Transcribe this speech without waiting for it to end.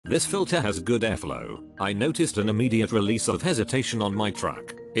This filter has good airflow. I noticed an immediate release of hesitation on my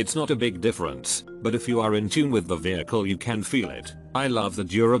truck. It's not a big difference, but if you are in tune with the vehicle you can feel it. I love the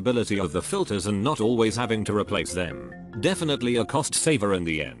durability of the filters and not always having to replace them. Definitely a cost saver in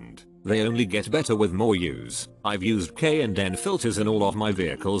the end. They only get better with more use. I've used K&N filters in all of my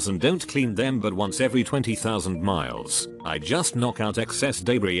vehicles and don't clean them but once every 20,000 miles. I just knock out excess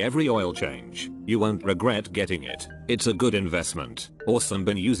debris every oil change. You won't regret getting it. It's a good investment. Awesome,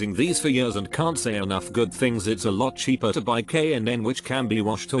 been using these for years and can't say enough good things. It's a lot cheaper to buy K&N, which can be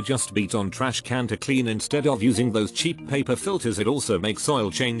washed or just beat on trash can to clean instead of using those cheap paper filters. It also makes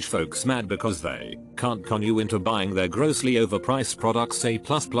oil change folks mad because they can't con you into buying their grossly overpriced products. Say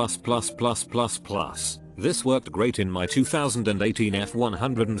plus. This worked great in my 2018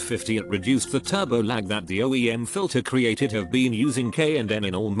 F150. It reduced the turbo lag that the OEM filter created. Have been using K&N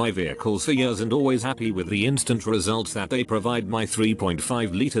in all my vehicles for years and always happy with the instant results that they provide. My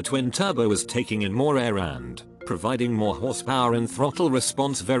 3.5 liter twin turbo is taking in more air and providing more horsepower and throttle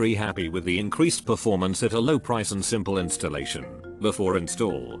response. Very happy with the increased performance at a low price and simple installation. Before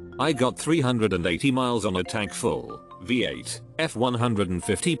install, I got 380 miles on a tank full V8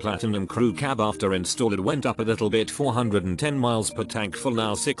 F150 Platinum Crew Cab. After install it went up a little bit, 410 miles per tank full.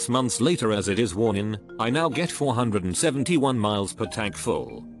 Now 6 months later, as it is worn in, I now get 471 miles per tank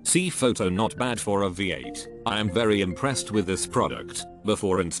full. See photo. Not bad for a V8. I am very impressed with this product.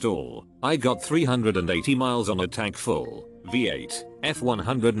 Before install, I got 380 miles on a tank full V8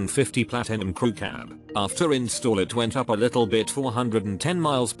 F150 Platinum Crew Cab. After install it went up a little bit, 410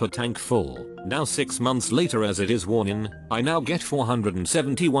 miles per tank full. Now 6 months later, as it is worn in, I now get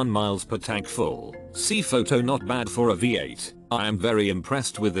 471 miles per tank full. See photo. Not bad for a V8. I am very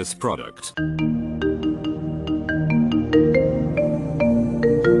impressed with this product.